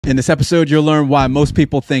In this episode, you'll learn why most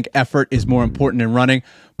people think effort is more important than running,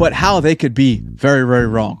 but how they could be very, very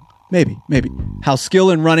wrong. Maybe. How skill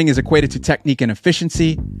in running is equated to technique and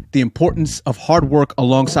efficiency, the importance of hard work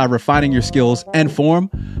alongside refining your skills and form,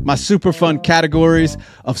 my super fun categories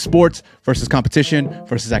of sports versus competition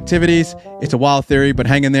versus activities. It's a wild theory, but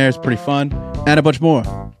hang in there, it's pretty fun, and a bunch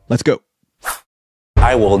more. Let's go.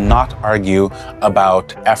 I will not argue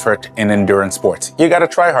about effort in endurance sports. You gotta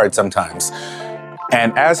try hard sometimes.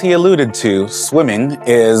 And as he alluded to, swimming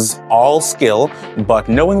is all skill, but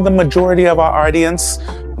knowing the majority of our audience,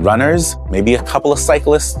 runners, maybe a couple of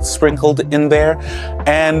cyclists sprinkled in there,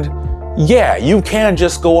 and yeah, you can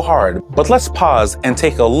just go hard. But let's pause and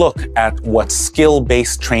take a look at what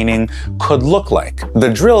skill-based training could look like.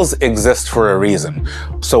 The drills exist for a reason.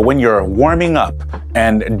 So when you're warming up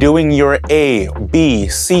and doing your A, B,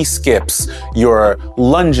 C skips, your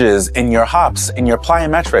lunges and your hops and your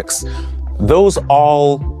plyometrics, those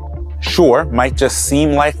all, sure, might just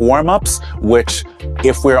seem like warm-ups, which,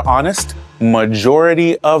 if we're honest,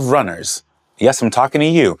 majority of runners, yes, I'm talking to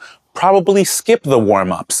you, probably skip the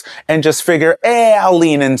warm-ups and just figure, I'll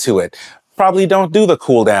lean into it. Probably don't do the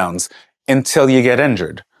cool downs until you get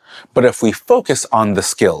injured. But if we focus on the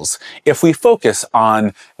skills, if we focus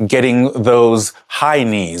on getting those high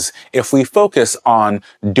knees, if we focus on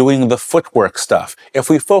doing the footwork stuff, if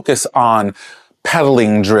we focus on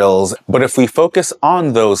pedaling drills, but if we focus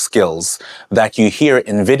on those skills that you hear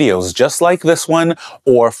in videos just like this one,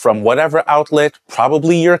 or from whatever outlet,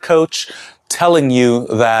 probably your coach, telling you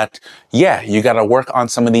that, yeah, you got to work on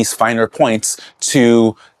some of these finer points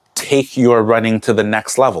to take your running to the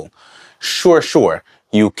next level. Sure,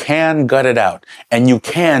 you can gut it out and you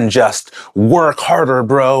can just work harder,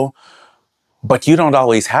 bro. But you don't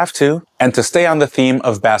always have to. And to stay on the theme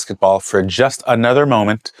of basketball for just another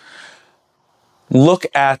moment, look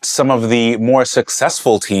at some of the more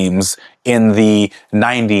successful teams in the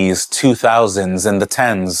 90s, 2000s, and the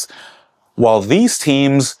 10s. While these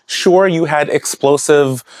teams, sure, you had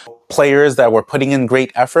explosive players that were putting in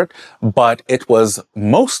great effort, but it was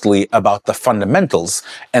mostly about the fundamentals,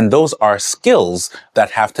 and those are skills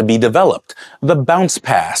that have to be developed. The bounce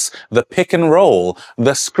pass, the pick and roll,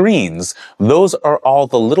 the screens, those are all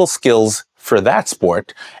the little skills for that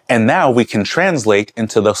sport, and now we can translate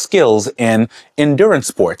into those skills in endurance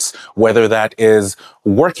sports, whether that is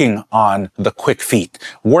working on the quick feet,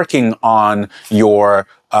 working on your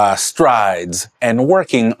strides, and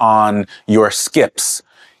working on your skips.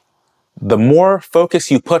 The more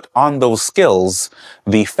focus you put on those skills,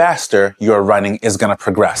 the faster your running is going to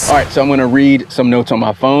progress. All right, so I'm going to read some notes on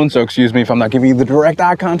my phone, so excuse me if I'm not giving you the direct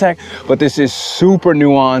eye contact, but this is super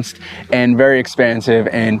nuanced and very expansive,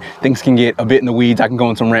 and things can get a bit in the weeds. I can go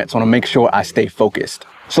on some rants, so I want to make sure I stay focused.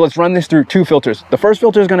 So let's run this through two filters. The first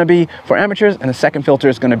filter is going to be for amateurs, and the second filter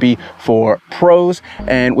is going to be for pros.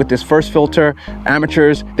 And with this first filter,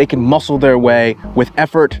 amateurs, they can muscle their way with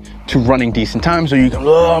effort to running decent times. So you can, I'm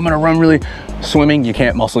going to run really. Swimming, you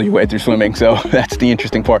can't muscle your way through swimming. So that's the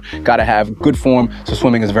interesting part. Got to have good form. So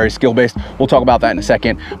swimming is very skill-based. We'll talk about that in a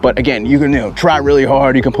second. But again, you can try really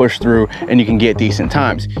hard, you can push through, and you can get decent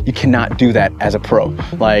times. You cannot do that as a pro.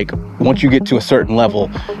 Like, once you get to a certain level,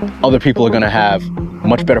 other people are going to have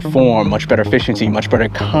much better form, much better efficiency, much better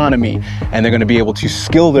economy, and they're going to be able to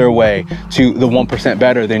skill their way to the 1%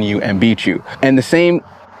 better than you and beat you. And the same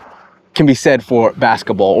can be said for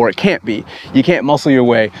basketball, or it can't be. You can't muscle your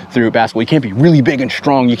way through basketball. You can't be really big and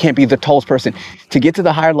strong. You can't be the tallest person. To get to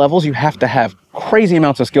the higher levels, you have to have crazy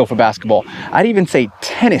amounts of skill for basketball. I'd even say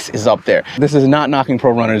tennis is up there. This is not knocking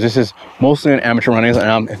pro runners. This is mostly an amateur runners, and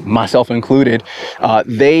I'm myself included.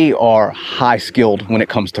 They are high skilled when it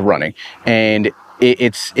comes to running. And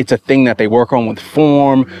it's a thing that they work on with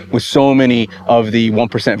form, with so many of the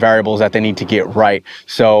 1% variables that they need to get right.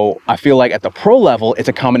 So I feel like at the pro level, it's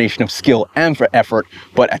a combination of skill and for effort,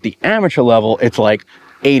 but at the amateur level, it's like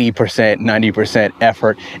 80%, 90%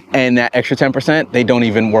 effort, and that extra 10%, they don't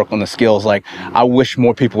even work on the skills. Like, I wish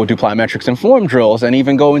more people would do plyometrics and form drills and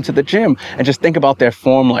even go into the gym and just think about their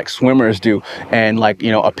form like swimmers do, and like,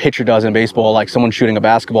 a pitcher does in baseball, like someone shooting a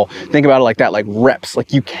basketball. Think about it like that, like reps.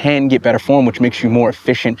 Like, you can get better form, which makes you more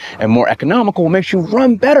efficient and more economical, makes you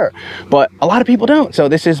run better. But a lot of people don't. So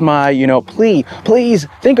this is my, plea, please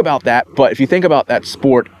think about that. But if you think about that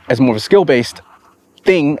sport as more of a skill-based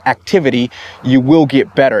activity, you will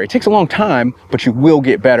get better. It takes a long time, but you will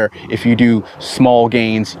get better if you do small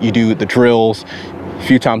gains, you do the drills a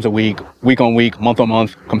few times a week on week, month on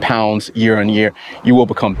month, compounds year on year. You will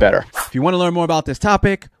become better. If you want to learn more about this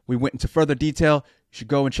topic, we went into further detail. You should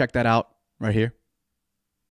go and check that out right here.